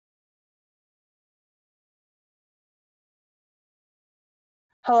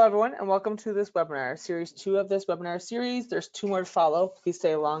Hello, everyone, and welcome to this webinar, Series 2 of this webinar series. There's 2 more to follow. Please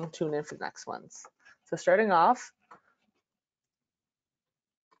stay along, tune in for the next ones. So starting off,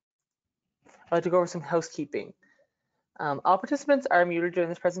 I'd like to go over some housekeeping. All participants are muted during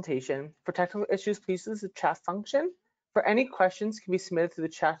this presentation. For technical issues, please use the chat function. For any questions, can be submitted through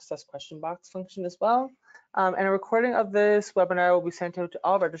the chat access question box function as well. And a recording of this webinar will be sent out to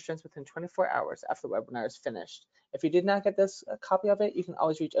all registrants within 24 hours after the webinar is finished. If you did not get this copy of it, you can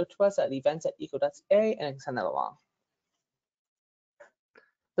always reach out to us at events@eco.ca and I can send that along.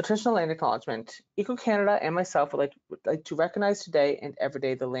 The traditional land acknowledgement. Eco Canada and myself would like to recognize today and every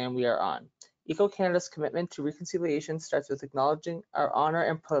day the land we are on. Eco Canada's commitment to reconciliation starts with acknowledging our honor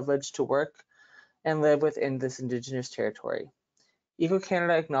and privilege to work and live within this Indigenous territory. Eco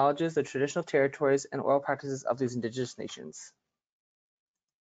Canada acknowledges the traditional territories and oral practices of these Indigenous nations.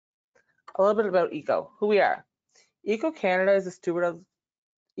 A little bit about ECO, who we are. Eco Canada is a steward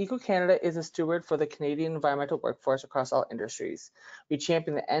for the Canadian environmental workforce across all industries. We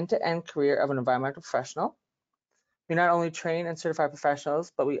champion the end-to-end career of an environmental professional. We not only train and certify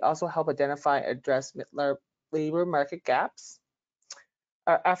professionals, but we also help identify and address labor market gaps.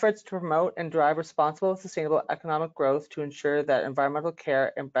 Our efforts to promote and drive responsible, sustainable economic growth to ensure that environmental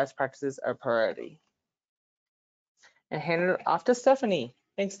care and best practices are a priority. And hand it off to Stephanie.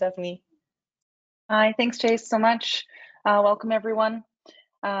 Thanks, Stephanie. Hi, thanks, Chase, so much. Welcome, everyone.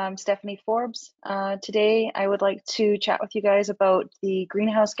 I'm Stephanie Forbes. Today, I would like to chat with you guys about the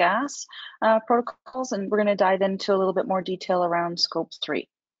greenhouse gas protocols, and we're going to dive into a little bit more detail around Scope 3.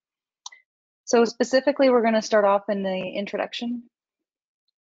 So specifically, we're going to start off in the introduction.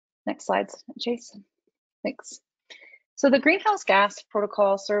 Next slides, Chase. Thanks. So the greenhouse gas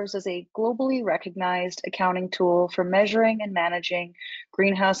protocol serves as a globally recognized accounting tool for measuring and managing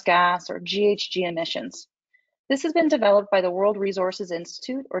greenhouse gas or GHG emissions. This has been developed by the World Resources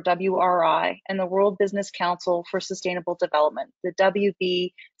Institute, or WRI, and the World Business Council for Sustainable Development, the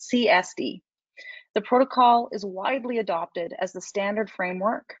WBCSD. The protocol is widely adopted as the standard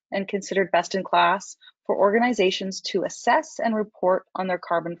framework and considered best in class for organizations to assess and report on their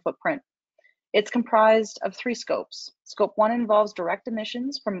carbon footprint. It's comprised of 3 scopes. Scope 1 involves direct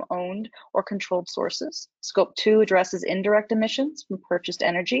emissions from owned or controlled sources. Scope 2 addresses indirect emissions from purchased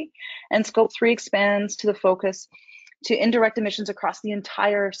energy. And Scope 3 expands to the focus to indirect emissions across the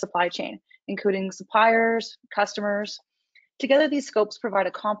entire supply chain, including suppliers, customers. Together, these scopes provide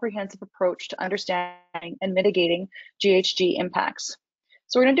a comprehensive approach to understanding and mitigating GHG impacts.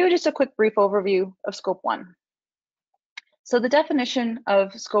 So we're going to do just a quick brief overview of Scope 1. So the definition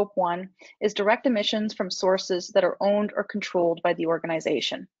of Scope 1 is direct emissions from sources that are owned or controlled by the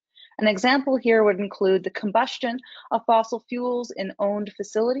organization. An example here would include the combustion of fossil fuels in owned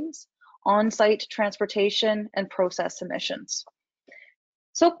facilities, on-site transportation, and process emissions.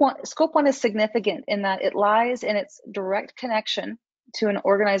 Scope 1 is significant in that it lies in its direct connection to an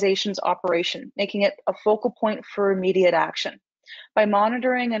organization's operation, making it a focal point for immediate action. By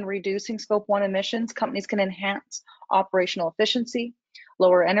monitoring and reducing Scope 1 emissions, companies can enhance operational efficiency,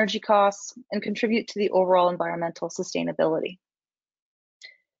 lower energy costs, and contribute to the overall environmental sustainability.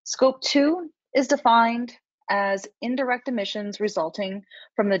 Scope 2 is defined as indirect emissions resulting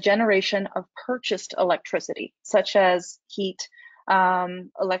from the generation of purchased electricity, such as heat,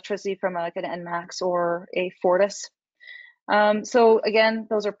 electricity from like an NMAX or a Fortis. So again,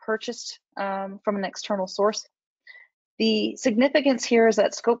 those are purchased from an external source. The significance here is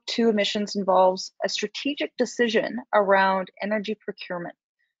that Scope 2 emissions involves a strategic decision around energy procurement.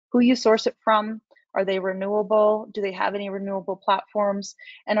 Who you source it from, are they renewable? Do they have any renewable platforms?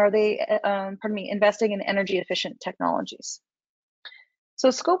 And are they, investing in energy efficient technologies? So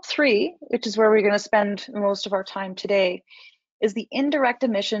Scope 3, which is where we're going to spend most of our time today, is the indirect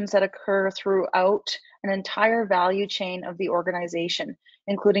emissions that occur throughout an entire value chain of the organization,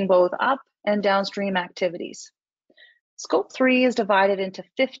 including both up and downstream activities. Scope 3 is divided into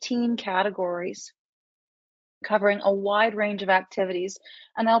 15 categories, covering a wide range of activities,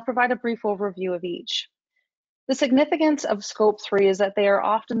 and I'll provide a brief overview of each. The significance of Scope 3 is that they are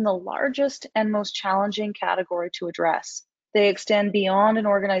often the largest and most challenging category to address. They extend beyond an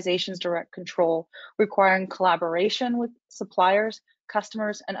organization's direct control, requiring collaboration with suppliers,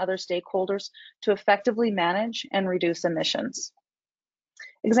 customers, and other stakeholders to effectively manage and reduce emissions.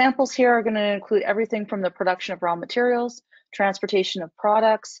 Examples here are going to include everything from the production of raw materials, transportation of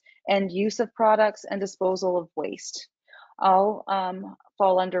products, and use of products, and disposal of waste. All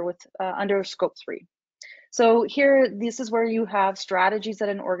fall under Scope 3. So here, this is where you have strategies that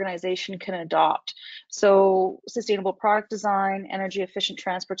an organization can adopt. So sustainable product design, energy efficient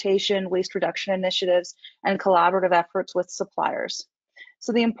transportation, waste reduction initiatives, and collaborative efforts with suppliers.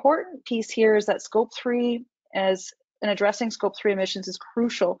 So the important piece here is that Scope 3 addressing Scope 3 emissions is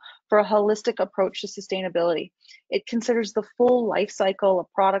crucial for a holistic approach to sustainability. It considers the full life cycle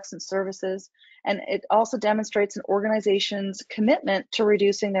of products and services, and it also demonstrates an organization's commitment to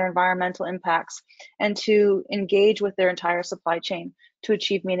reducing their environmental impacts and to engage with their entire supply chain to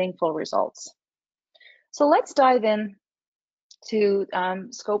achieve meaningful results. So let's dive in to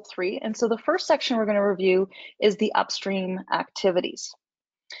Scope 3. And so the first section we're going to review is the upstream activities.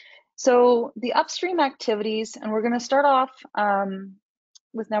 So the upstream activities, and we're going to start off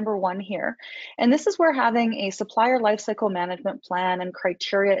with number 1 here. And this is where having a supplier lifecycle management plan and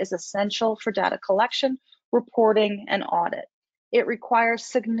criteria is essential for data collection, reporting, and audit. It requires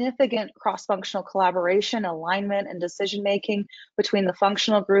significant cross-functional collaboration, alignment, and decision-making between the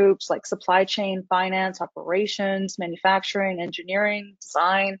functional groups like supply chain, finance, operations, manufacturing, engineering,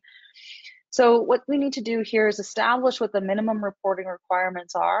 design. So what we need to do here is establish what the minimum reporting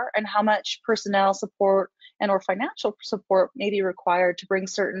requirements are and how much personnel support and or financial support may be required to bring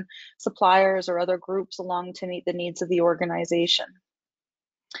certain suppliers or other groups along to meet the needs of the organization.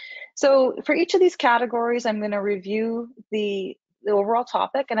 So for each of these categories, I'm going to review the overall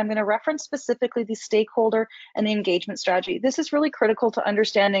topic, and I'm going to reference specifically the stakeholder and the engagement strategy. This is really critical to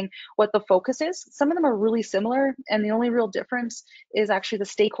understanding what the focus is. Some of them are really similar, and the only real difference is actually the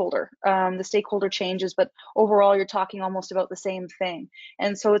stakeholder. The stakeholder changes, but overall you're talking almost about the same thing.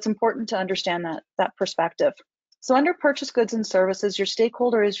 And so it's important to understand that perspective. So under purchase goods and services, your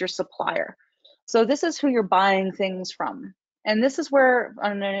stakeholder is your supplier. So this is who you're buying things from. And this is where,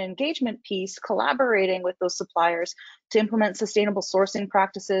 on an engagement piece, collaborating with those suppliers to implement sustainable sourcing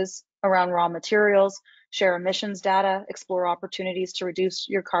practices around raw materials, share emissions data, explore opportunities to reduce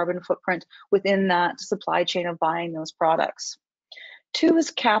your carbon footprint within that supply chain of buying those products. 2 is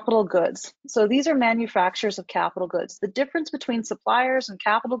capital goods. So these are manufacturers of capital goods. The difference between suppliers and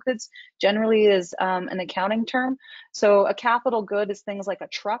capital goods generally is an accounting term. So a capital good is things like a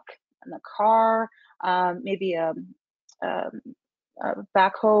truck and a car, maybe a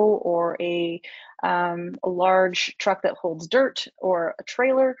backhoe or a large truck that holds dirt or a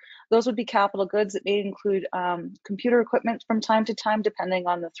trailer. Those would be capital goods. It may include computer equipment from time to time, depending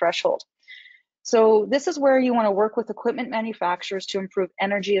on the threshold. So this is where you want to work with equipment manufacturers to improve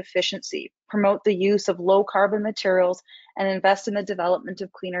energy efficiency, promote the use of low carbon materials, and invest in the development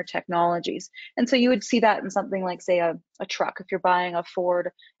of cleaner technologies. And so you would see that in something like, say, a truck. If you're buying a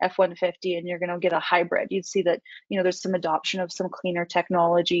Ford F-150 and you're going to get a hybrid, you'd see that, you know, there's some adoption of some cleaner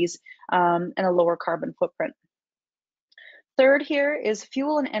technologies and a lower carbon footprint. 3rd here is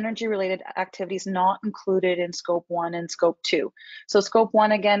fuel and energy related activities not included in Scope 1 and Scope 2. So Scope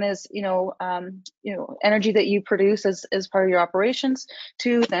 1 again is energy that you produce as part of your operations.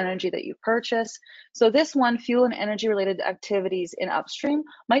 2 is energy that you purchase. So this one, fuel and energy related activities in upstream,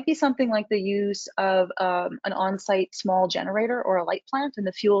 might be something like the use of an on-site small generator or a light plant, and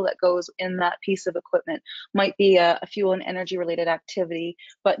the fuel that goes in that piece of equipment might be a fuel and energy related activity,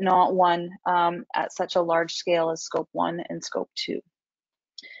 but not one at such a large scale as Scope 1 and Scope 2.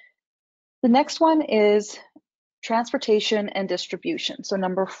 The next one is transportation and distribution. So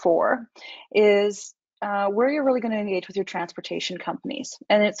number 4 is where you're really going to engage with your transportation companies.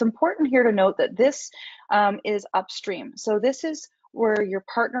 And it's important here to note that this is upstream. So this is where you're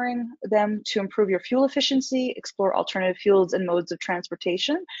partnering them to improve your fuel efficiency, explore alternative fuels and modes of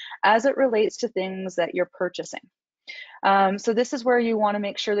transportation as it relates to things that you're purchasing. So this is where you want to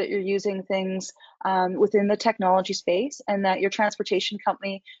make sure that you're using things within the technology space, and that your transportation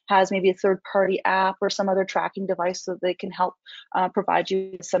company has maybe a third-party app or some other tracking device so that they can help provide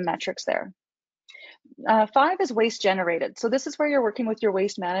you with some metrics there. 5 is waste generated. So this is where you're working with your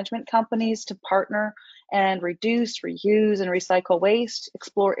waste management companies to partner and reduce, reuse, and recycle waste,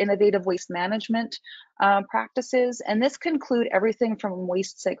 explore innovative waste management practices. And this can include everything from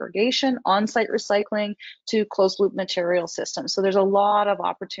waste segregation, on-site recycling, to closed-loop material systems. So there's a lot of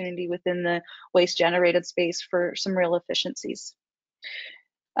opportunity within the waste generated space for some real efficiencies.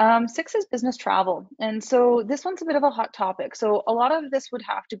 6 is business travel. And so this one's a bit of a hot topic. So a lot of this would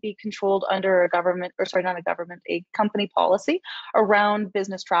have to be controlled under a government, or sorry, not a government, a company policy around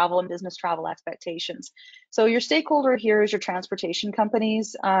business travel and business travel expectations. So your stakeholder here is your transportation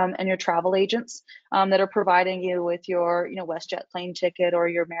companies and your travel agents that are providing you with your WestJet plane ticket or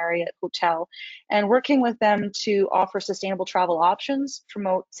your Marriott hotel, and working with them to offer sustainable travel options,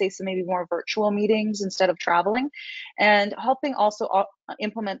 promote, say, some maybe more virtual meetings instead of traveling, and helping also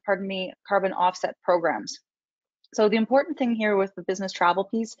implement, carbon offset programs. So the important thing here with the business travel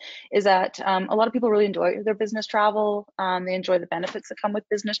piece is that a lot of people really enjoy their business travel. They enjoy the benefits that come with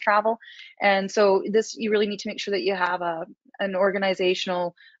business travel. And so this, you really need to make sure that you have a an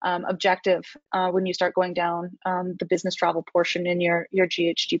organizational objective when you start going down the business travel portion in your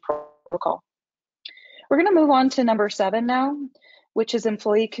GHG protocol. We're going to move on to number 7 now, which is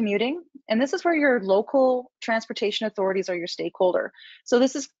employee commuting. And this is where your local transportation authorities are your stakeholder. So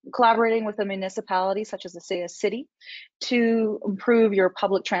this is collaborating with a municipality, such as, say, a city, to improve your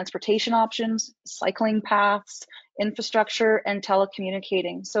public transportation options, cycling paths, infrastructure, and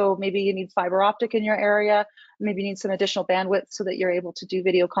telecommunicating. So maybe you need fiber optic in your area, maybe you need some additional bandwidth so that you're able to do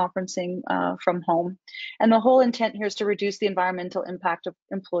video conferencing from home. And the whole intent here is to reduce the environmental impact of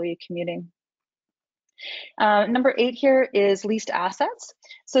employee commuting. Number 8 here is leased assets.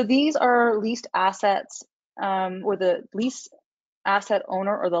 So these are leased assets where the lease asset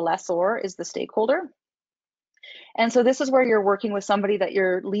owner or the lessor is the stakeholder. And so this is where you're working with somebody that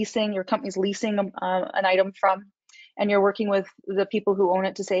you're leasing, your company's leasing an item from, and you're working with the people who own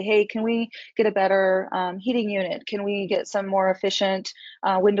it to say, hey, can we get a better heating unit? Can we get some more efficient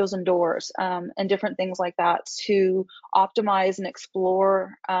windows and doors and different things like that to optimize and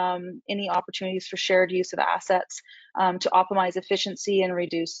explore any opportunities for shared use of assets to optimize efficiency and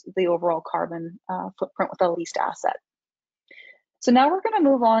reduce the overall carbon footprint with a leased asset. So now we're going to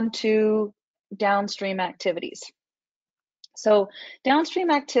move on to downstream activities. So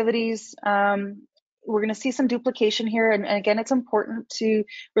downstream activities, we're going to see some duplication here. And again, it's important to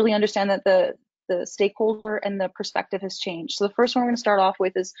really understand that the stakeholder and the perspective has changed. So the first one we're going to start off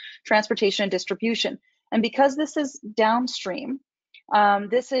with is transportation and distribution. And because this is downstream,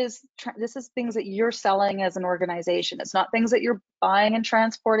 this is things that you're selling as an organization. It's not things that you're buying and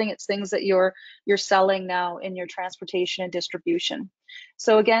transporting. It's things that you're selling now in your transportation and distribution.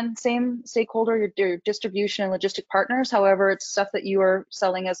 So again, same stakeholder, your distribution and logistic partners. However, it's stuff that you are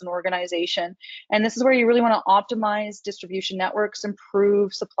selling as an organization. And this is where you really want to optimize distribution networks,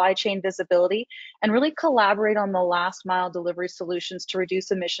 improve supply chain visibility, and really collaborate on the last mile delivery solutions to reduce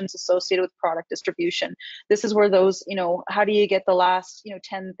emissions associated with product distribution. This is where those, how do you get the last,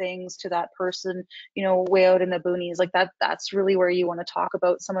 10 things to that person, way out in the boonies, like that's really where you want to talk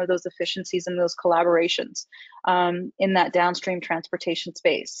about some of those efficiencies and those collaborations in that downstream transportation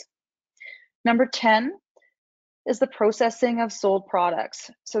space. Number 10 is the processing of sold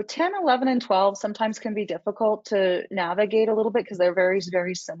products. So 10, 11, and 12 sometimes can be difficult to navigate a little bit because they're very,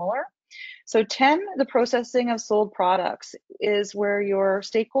 very similar. So 10, the processing of sold products, is where your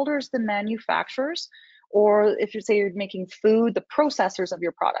stakeholders, the manufacturers, or if you say you're making food, the processors of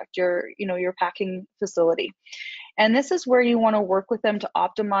your product, your packing facility. And this is where you want to work with them to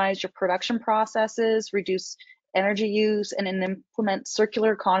optimize your production processes, reduce energy use, and implement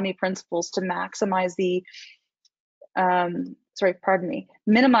circular economy principles to maximize the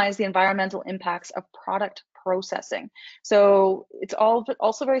minimize the environmental impacts of product processing. So it's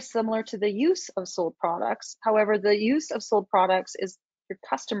also very similar to the use of sold products. However, the use of sold products is your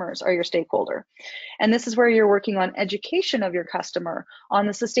customers are your stakeholder. And this is where you're working on education of your customer on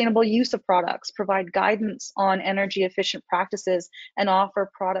the sustainable use of products, provide guidance on energy efficient practices, and offer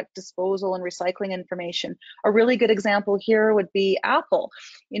product disposal and recycling information. A really good example here would be Apple.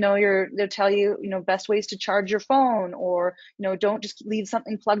 They'll tell you, best ways to charge your phone, or, don't just leave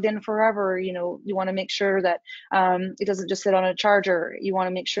something plugged in forever. You want to make sure that it doesn't just sit on a charger. You want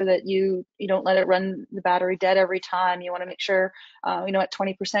to make sure that you don't let it run the battery dead every time. You want to make sure, at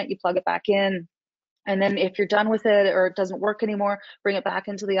 20% you plug it back in. And then if you're done with it or it doesn't work anymore, bring it back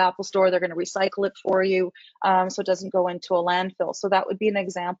into the Apple store. They're going to recycle it for you so it doesn't go into a landfill. So that would be an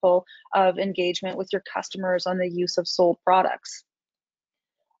example of engagement with your customers on the use of sold products.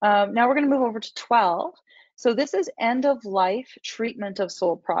 Now we're going to move over to 12. So this is end of life treatment of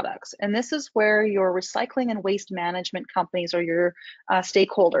sold products. And this is where your recycling and waste management companies are your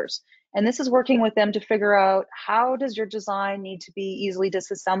stakeholders. And this is working with them to figure out, how does your design need to be easily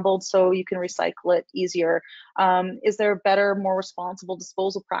disassembled so you can recycle it easier? Is there better, more responsible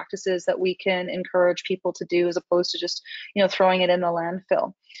disposal practices that we can encourage people to do as opposed to just, throwing it in the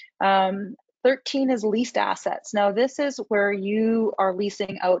landfill? 13 is leased assets. Now this is where you are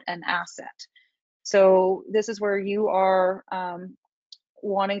leasing out an asset. So this is where you are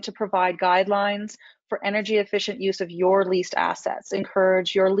wanting to provide guidelines for energy efficient use of your leased assets,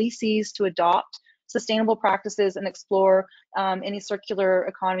 encourage your lessees to adopt sustainable practices and explore any circular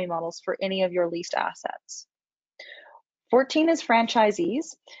economy models for any of your leased assets. 14 is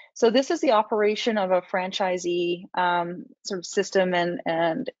franchisees. So this is the operation of a franchisee sort of system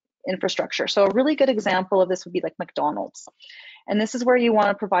and infrastructure. So a really good example of this would be like McDonald's. And this is where you want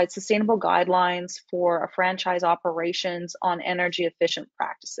to provide sustainable guidelines for a franchise operations on energy efficient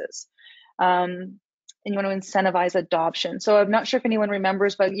practices. and you want to incentivize adoption. So I'm not sure if anyone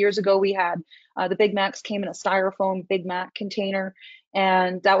remembers, but years ago we had the Big Macs came in a styrofoam Big Mac container,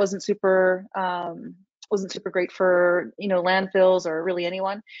 and that wasn't super great for landfills or really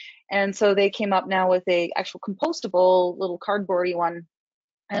anyone. And so they came up now with a actual compostable little cardboardy one.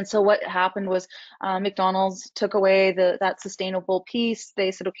 And so what happened was McDonald's took away that sustainable piece.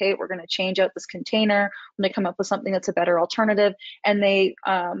 They said, okay, we're going to change out this container. When they come up with something that's a better alternative, and they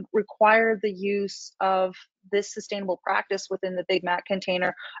required the use of this sustainable practice within the Big Mac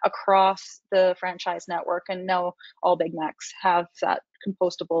container across the franchise network. And now all Big Macs have that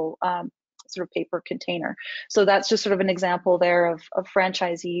compostable sort of paper container. So that's just sort of an example there of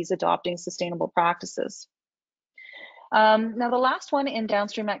franchisees adopting sustainable practices. Now, the last one in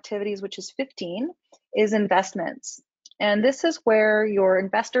downstream activities, which is 15, is investments. And this is where your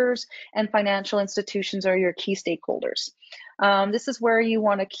investors and financial institutions are your key stakeholders. This is where you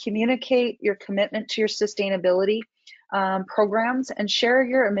want to communicate your commitment to your sustainability programs and share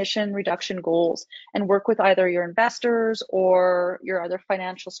your emission reduction goals, and work with either your investors or your other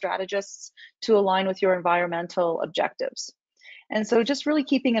financial strategists to align with your environmental objectives. And so just really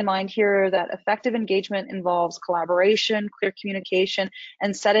keeping in mind here that effective engagement involves collaboration, clear communication,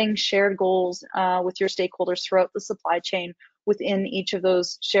 and setting shared goals with your stakeholders throughout the supply chain within each of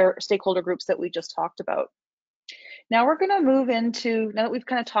those stakeholder groups that we just talked about. Now we're going to move into, now that we've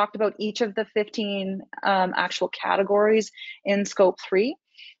kind of talked about each of the 15 actual categories in scope 3,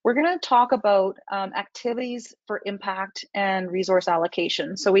 we're going to talk about activities for impact and resource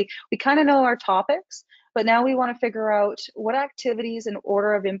allocation. So we kind of know our topics, but now we want to figure out what activities and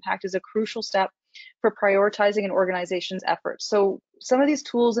order of impact is a crucial step for prioritizing an organization's efforts. So some of these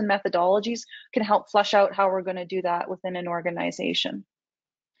tools and methodologies can help flesh out how we're going to do that within an organization.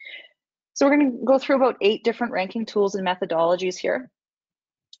 So we're going to go through about 8 different ranking tools and methodologies here.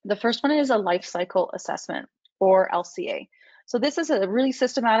 The first one is a life cycle assessment, or LCA. So this is a really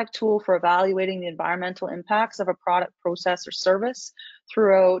systematic tool for evaluating the environmental impacts of a product, process, or service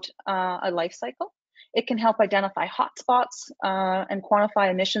throughout a life cycle. It can help identify hotspots and quantify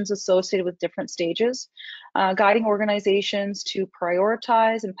emissions associated with different stages, guiding organizations to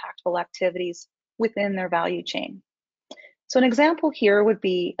prioritize impactful activities within their value chain. So an example here would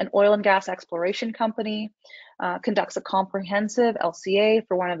be an oil and gas exploration company conducts a comprehensive LCA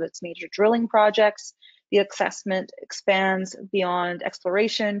for one of its major drilling projects. The assessment expands beyond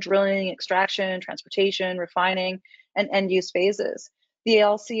exploration, drilling, extraction, transportation, refining, and end-use phases. The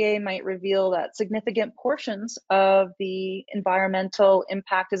LCA might reveal that significant portions of the environmental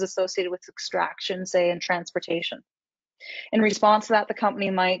impact is associated with extraction, say, and transportation. In response to that, the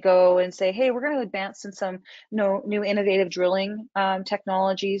company might go and say, hey, we're going to advance in some new innovative drilling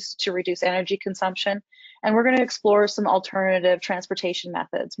technologies to reduce energy consumption. And we're going to explore some alternative transportation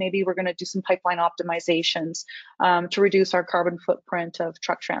methods. Maybe we're going to do some pipeline optimizations to reduce our carbon footprint of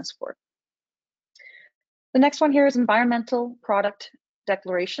truck transport. The next one here is environmental product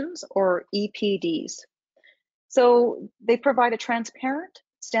declarations, or EPDs. So they provide a transparent,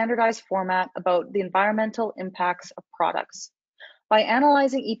 standardized format about the environmental impacts of products. By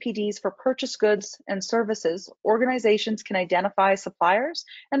analyzing EPDs for purchased goods and services, organizations can identify suppliers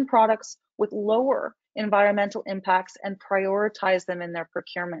and products with lower environmental impacts and prioritize them in their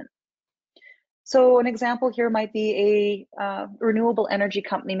procurement. So an example here might be a renewable energy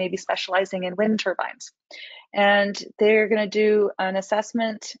company, maybe specializing in wind turbines. And they're going to do an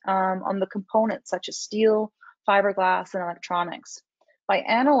assessment on the components such as steel, fiberglass, and electronics. By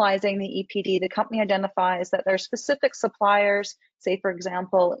analyzing the EPD, the company identifies that there are specific suppliers, say for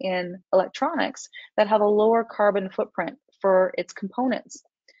example in electronics, that have a lower carbon footprint for its components.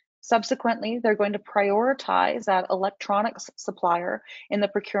 Subsequently, they're going to prioritize that electronics supplier in the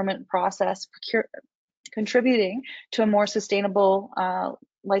procurement process, contributing to a more sustainable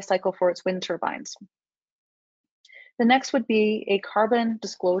life cycle for its wind turbines. The next would be a carbon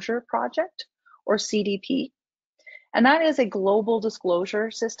disclosure project, or CDP. And that is a global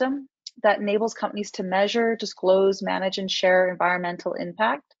disclosure system that enables companies to measure, disclose, manage, and share environmental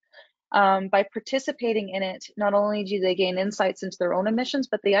impact. By participating in it, not only do they gain insights into their own emissions,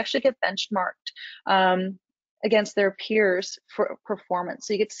 but they actually get benchmarked against their peers for performance.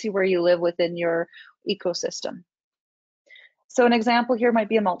 So you get to see where you live within your ecosystem. So an example here might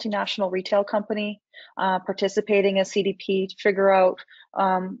be a multinational retail company participating in CDP to figure out,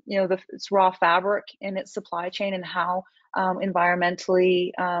 its raw fabric in its supply chain and how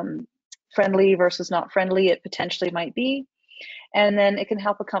environmentally friendly versus not friendly it potentially might be. And then it can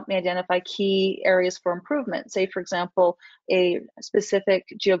help a company identify key areas for improvement. Say, for example, a specific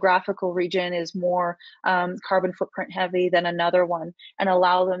geographical region is more carbon footprint heavy than another one, and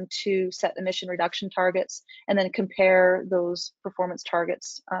allow them to set emission reduction targets and then compare those performance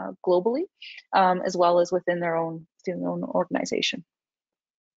targets globally, as well as within their own organization.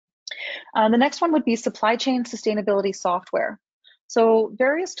 The next one would be supply chain sustainability software. So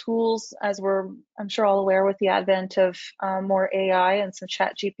various tools, as I'm sure all aware with the advent of more AI and some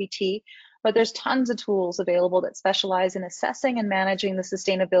chat GPT, but there's tons of tools available that specialize in assessing and managing the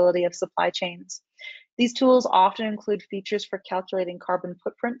sustainability of supply chains. These tools often include features for calculating carbon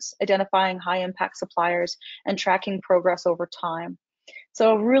footprints, identifying high impact suppliers, and tracking progress over time.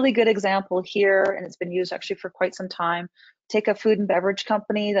 So a really good example here, and it's been used actually for quite some time, take a food and beverage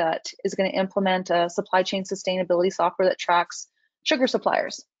company that is going to implement a supply chain sustainability software that tracks sugar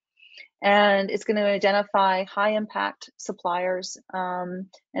suppliers. And it's going to identify high impact suppliers and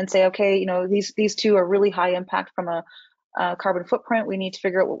say, okay, you know, these two are really high impact from a carbon footprint. We need to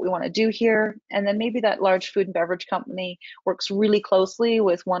figure out what we want to do here. And then maybe that large food and beverage company works really closely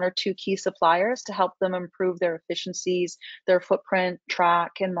with one or two key suppliers to help them improve their efficiencies, their footprint,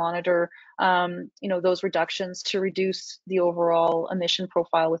 track and monitor, you know, those reductions to reduce the overall emission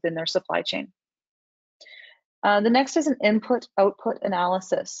profile within their supply chain. The next is an input-output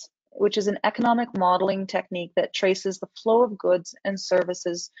analysis, which is an economic modeling technique that traces the flow of goods and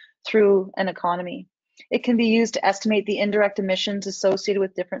services through an economy. It can be used to estimate the indirect emissions associated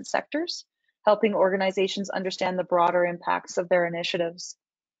with different sectors, helping organizations understand the broader impacts of their initiatives.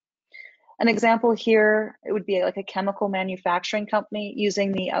 An example here, it would be like a chemical manufacturing company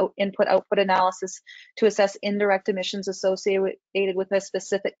using the input-output analysis to assess indirect emissions associated with a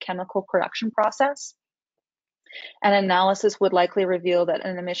specific chemical production process. An analysis would likely reveal that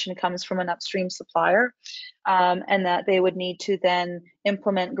an emission comes from an upstream supplier, and that they would need to then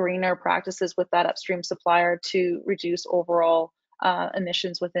implement greener practices with that upstream supplier to reduce overall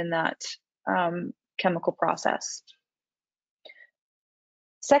emissions within that chemical process.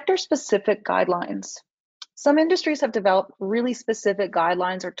 Sector-specific guidelines. Some industries have developed really specific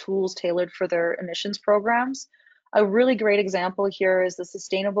guidelines or tools tailored for their emissions programs. A really great example here is the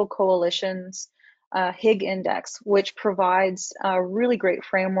Sustainable Coalition's HIG index, which provides a really great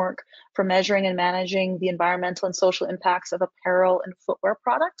framework for measuring and managing the environmental and social impacts of apparel and footwear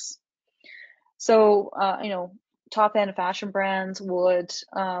products. So, you know, top-end fashion brands would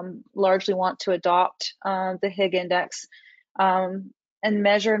largely want to adopt the HIG index and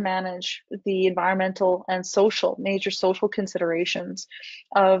measure and manage the environmental and major social considerations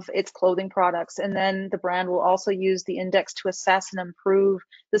of its clothing products. And then the brand will also use the index to assess and improve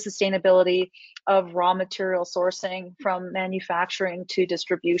the sustainability of raw material sourcing from manufacturing to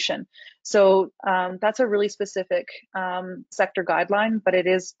distribution. So that's a really specific sector guideline, but it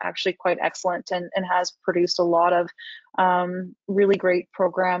is actually quite excellent and has produced a lot of really great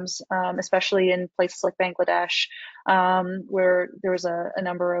programs, especially in places like Bangladesh, where there was a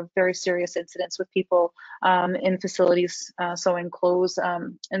number of very serious incidents with people in facilities sewing clothes.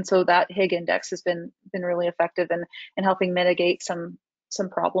 And so that HIG index has been really effective in helping mitigate some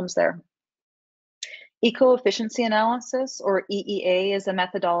problems there. Eco-efficiency analysis, or EEA, is a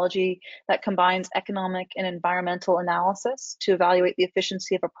methodology that combines economic and environmental analysis to evaluate the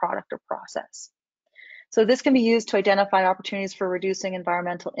efficiency of a product or process. So this can be used to identify opportunities for reducing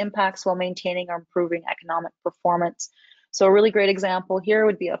environmental impacts while maintaining or improving economic performance. So a really great example here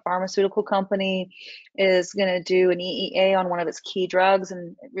would be a pharmaceutical company is going to do an EEA on one of its key drugs,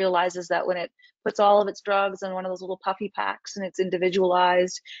 and it realizes that when it puts all of its drugs in one of those little puffy packs and it's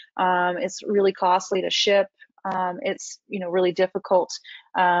individualized, it's really costly to ship. It's really difficult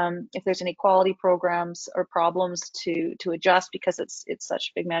if there's any quality programs or problems to adjust because it's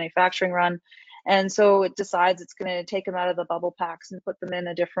such a big manufacturing run. And so it decides it's going to take them out of the bubble packs and put them in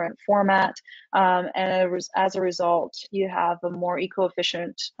a different format. And as a result, you have a more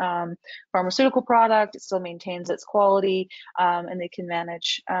eco-efficient pharmaceutical product. It still maintains its quality, and they can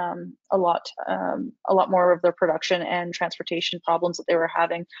manage a lot more of their production and transportation problems that they were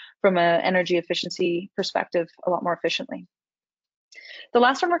having from an energy efficiency perspective a lot more efficiently. The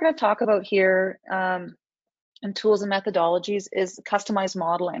last one we're going to talk about here in tools and methodologies is customized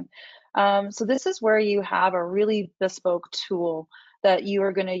modeling. So this is where you have a really bespoke tool that you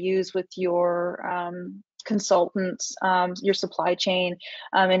are going to use with your consultants, your supply chain,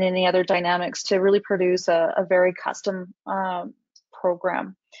 and any other dynamics to really produce a very custom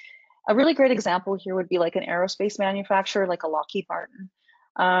program. A really great example here would be like an aerospace manufacturer, like a Lockheed Martin,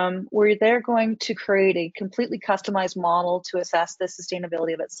 where they're going to create a completely customized model to assess the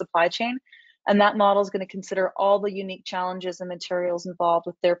sustainability of its supply chain And that model is going to consider all the unique challenges and materials involved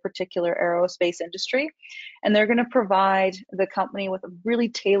with their particular aerospace industry. And they're going to provide the company with really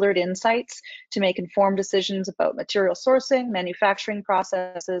tailored insights to make informed decisions about material sourcing, manufacturing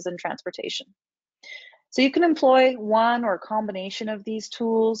processes, and transportation. So you can employ one or a combination of these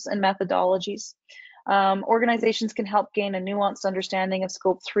tools and methodologies. Organizations can help gain a nuanced understanding of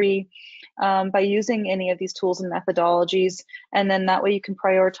Scope 3 by using any of these tools and methodologies, and then that way you can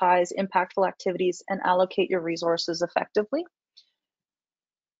prioritize impactful activities and allocate your resources effectively.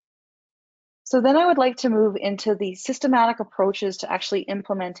 So then I would like to move into the systematic approaches to actually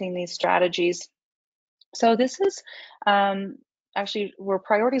implementing these strategies. So this is actually where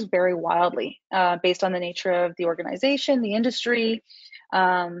priorities vary wildly based on the nature of the organization, the industry,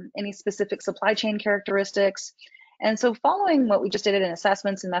 any specific supply chain characteristics. And so following what we just did in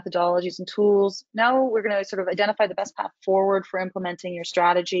assessments and methodologies and tools, now we're going to sort of identify the best path forward for implementing your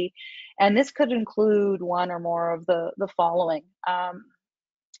strategy. And this could include one or more of the following. Now,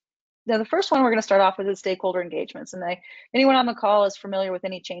 the first one we're going to start off with is stakeholder engagements. And anyone on the call is familiar with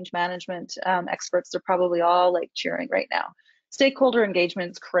any change management experts. They're probably all like cheering right now. Stakeholder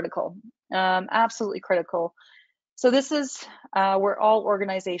engagement is critical, absolutely critical. So this is where all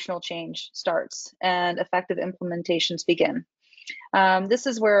organizational change starts and effective implementations begin. This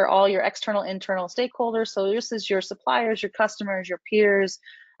is where all your external, internal stakeholders, so this is your suppliers, your customers, your peers,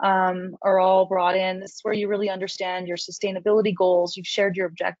 are all brought in. This is where you really understand your sustainability goals, you've shared your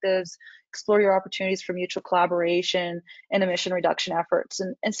objectives, explore your opportunities for mutual collaboration and emission reduction efforts.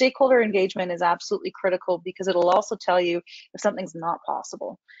 And stakeholder engagement is absolutely critical because it'll also tell you if something's not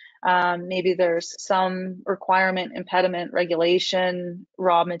possible. Maybe there's some requirement, impediment, regulation,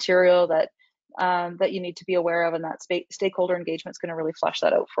 raw material that that you need to be aware of, and that stakeholder engagement is going to really flesh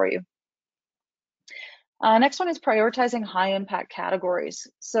that out for you. Next one is prioritizing high impact categories.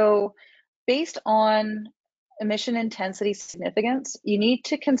 So based on emission intensity significance, you need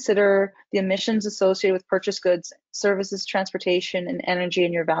to consider the emissions associated with purchased goods, services, transportation, and energy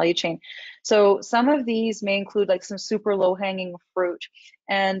in your value chain. So some of these may include like some super low hanging fruit,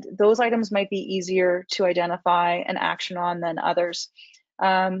 and those items might be easier to identify and action on than others.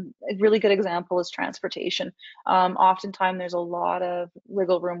 A really good example is transportation. Oftentimes there's a lot of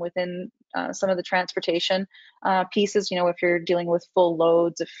wiggle room within some of the transportation pieces. You know, if you're dealing with full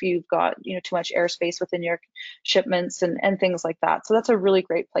loads, if you've got, you know, too much airspace within your shipments and things like that. So that's a really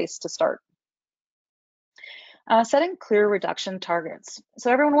great place to start. Setting clear reduction targets.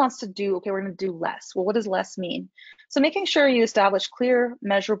 So everyone wants to do, okay, we're going to do less. Well, what does less mean? So making sure you establish clear,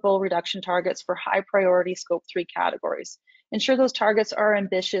 measurable reduction targets for high priority Scope 3 categories. Ensure those targets are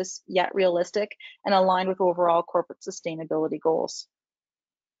ambitious yet realistic and aligned with overall corporate sustainability goals.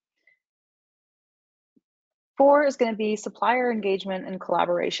 4 is going to be supplier engagement and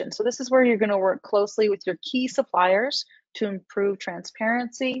collaboration. So this is where you're going to work closely with your key suppliers to improve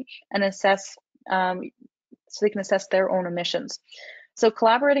transparency and assess, so they can assess their own emissions. So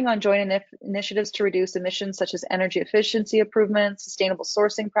collaborating on joint initiatives to reduce emissions such as energy efficiency improvements, sustainable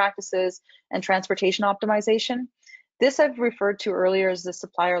sourcing practices, and transportation optimization. This I've referred to earlier as the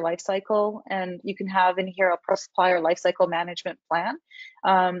supplier life cycle, and you can have in here a supplier life cycle management plan.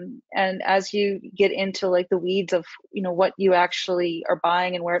 And as you get into like the weeds of, you know, what you actually are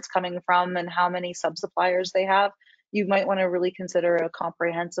buying and where it's coming from and how many sub-suppliers they have, you might want to really consider a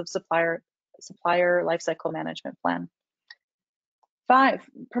comprehensive supplier life cycle management plan. 5,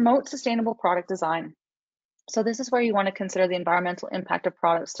 promote sustainable product design. So this is where you want to consider the environmental impact of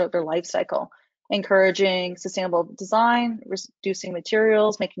products throughout their life cycle, encouraging sustainable design, reducing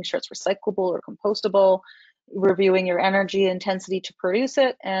materials, making sure it's recyclable or compostable, reviewing your energy intensity to produce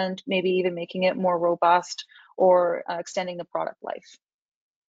it, and maybe even making it more robust or extending the product life.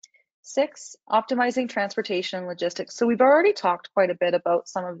 6, optimizing transportation and logistics. So we've already talked quite a bit about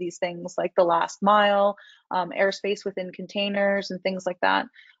some of these things like the last mile, airspace within containers and things like that,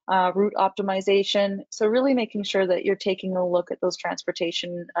 route optimization. So really making sure that you're taking a look at those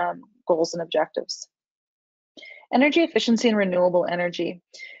transportation goals and objectives. Energy efficiency and renewable energy.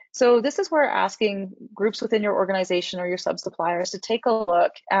 So this is where asking groups within your organization or your sub-suppliers to take a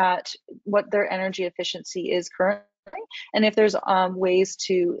look at what their energy efficiency is currently, and if there's ways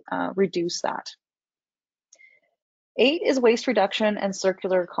to reduce that. 8 is waste reduction and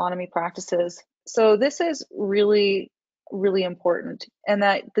circular economy practices. So this is really important, and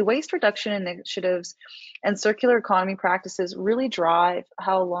that the waste reduction initiatives and circular economy practices really drive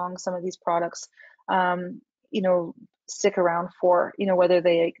how long some of these products you know, stick around for, you know, whether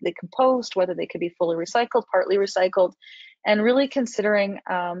they compost, whether they could be fully recycled, partly recycled, and really considering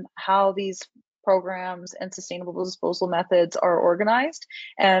how these programs and sustainable disposal methods are organized,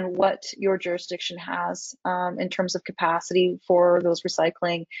 and what your jurisdiction has in terms of capacity for those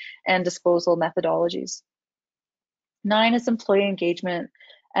recycling and disposal methodologies. 9 is employee engagement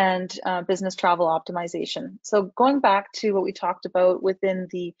and business travel optimization. So going back to what we talked about within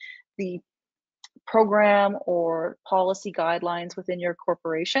the program or policy guidelines within your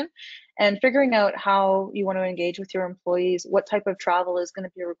corporation, and figuring out how you want to engage with your employees, what type of travel is going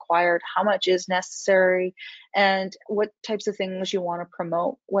to be required, how much is necessary, and what types of things you want to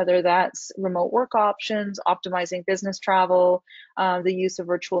promote, whether that's remote work options, optimizing business travel, the use of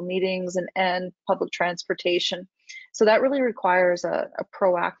virtual meetings, and public transportation. So that really requires a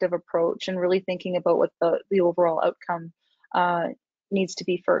proactive approach and really thinking about what the overall outcome needs to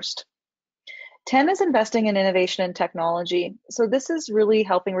be first. 10 is investing in innovation and technology. So this is really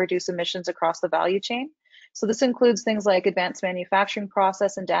helping reduce emissions across the value chain. So this includes things like advanced manufacturing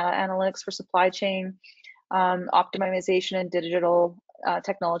process and data analytics for supply chain, optimization and digital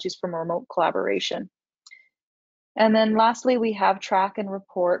technologies for remote collaboration. And then lastly, we have track and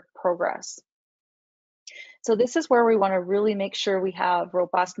report progress. So this is where we want to really make sure we have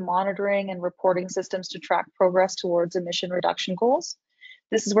robust monitoring and reporting systems to track progress towards emission reduction goals.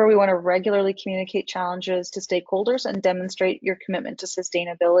 This is where we want to regularly communicate challenges to stakeholders and demonstrate your commitment to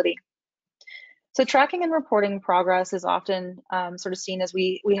sustainability. So tracking and reporting progress is often sort of seen as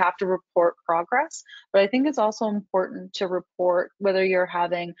we have to report progress, but I think it's also important to report whether you're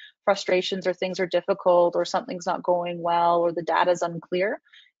having frustrations or things are difficult or something's not going well or the data is unclear.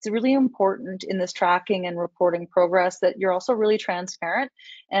 It's really important in this tracking and reporting progress that you're also really transparent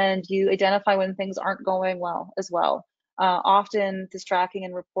and you identify when things aren't going well as well. Often this tracking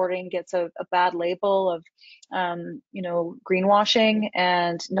and reporting gets a bad label of, greenwashing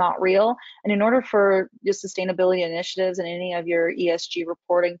and not real. And in order for your sustainability initiatives and any of your ESG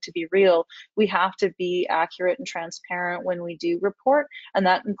reporting to be real, we have to be accurate and transparent when we do report. And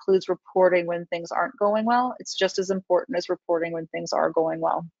that includes reporting when things aren't going well. It's just as important as reporting when things are going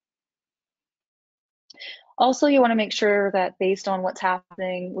well. Also, you want to make sure that based on what's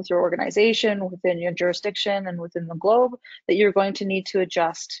happening with your organization, within your jurisdiction, and within the globe, that you're going to need to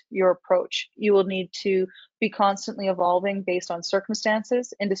adjust your approach. You will need to be constantly evolving based on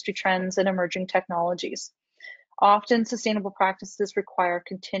circumstances, industry trends, and emerging technologies. Often, sustainable practices require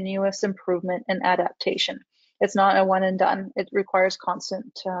continuous improvement and adaptation. It's not a one and done. It requires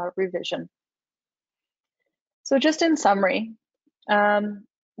constant revision. So just in summary,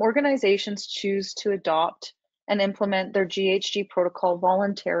 organizations choose to adopt and implement their GHG protocol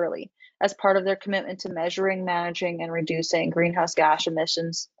voluntarily as part of their commitment to measuring, managing, and reducing greenhouse gas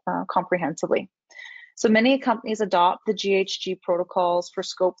emissions comprehensively. So many companies adopt the GHG protocols for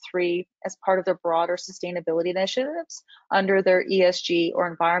Scope 3 as part of their broader sustainability initiatives under their ESG or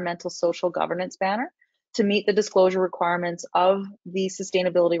environmental social governance banner to meet the disclosure requirements of the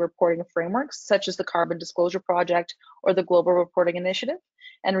sustainability reporting frameworks, such as the Carbon Disclosure Project or the Global Reporting Initiative.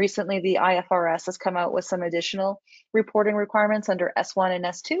 And recently the IFRS has come out with some additional reporting requirements under S1 and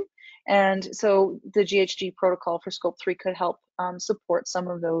S2. And so the GHG protocol for Scope 3 could help support some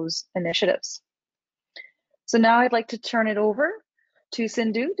of those initiatives. So now I'd like to turn it over to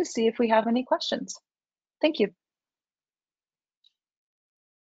Sindhu to see if we have any questions. Thank you.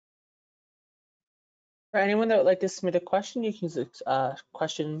 For anyone that would like to submit a question, you can use the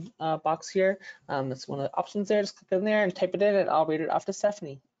question box here. That's one of the options there. Just click in there and type it in, and I'll read it off to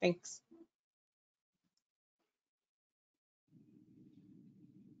Stephanie. Thanks.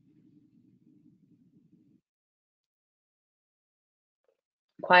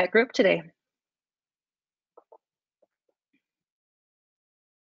 Quiet group today.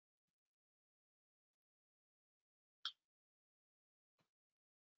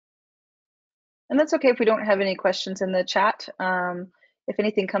 And that's okay if we don't have any questions in the chat. If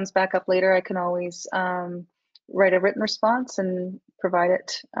anything comes back up later, I can always write a written response and provide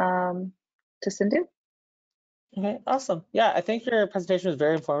it to Sindhu. Okay, awesome. Yeah, I think your presentation was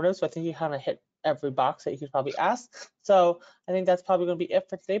very informative. So I think you kind of hit every box that you could probably ask. So I think that's probably going to be it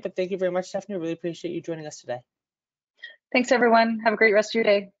for today. But thank you very much, Stephanie. Really appreciate you joining us today. Thanks, everyone. Have a great rest of your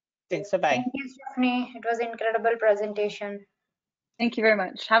day. Thanks. Bye-bye. Thank you, Stephanie. It was an incredible presentation. Thank you very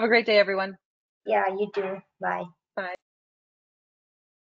much. Have a great day, everyone. Yeah, you too. Bye. Bye.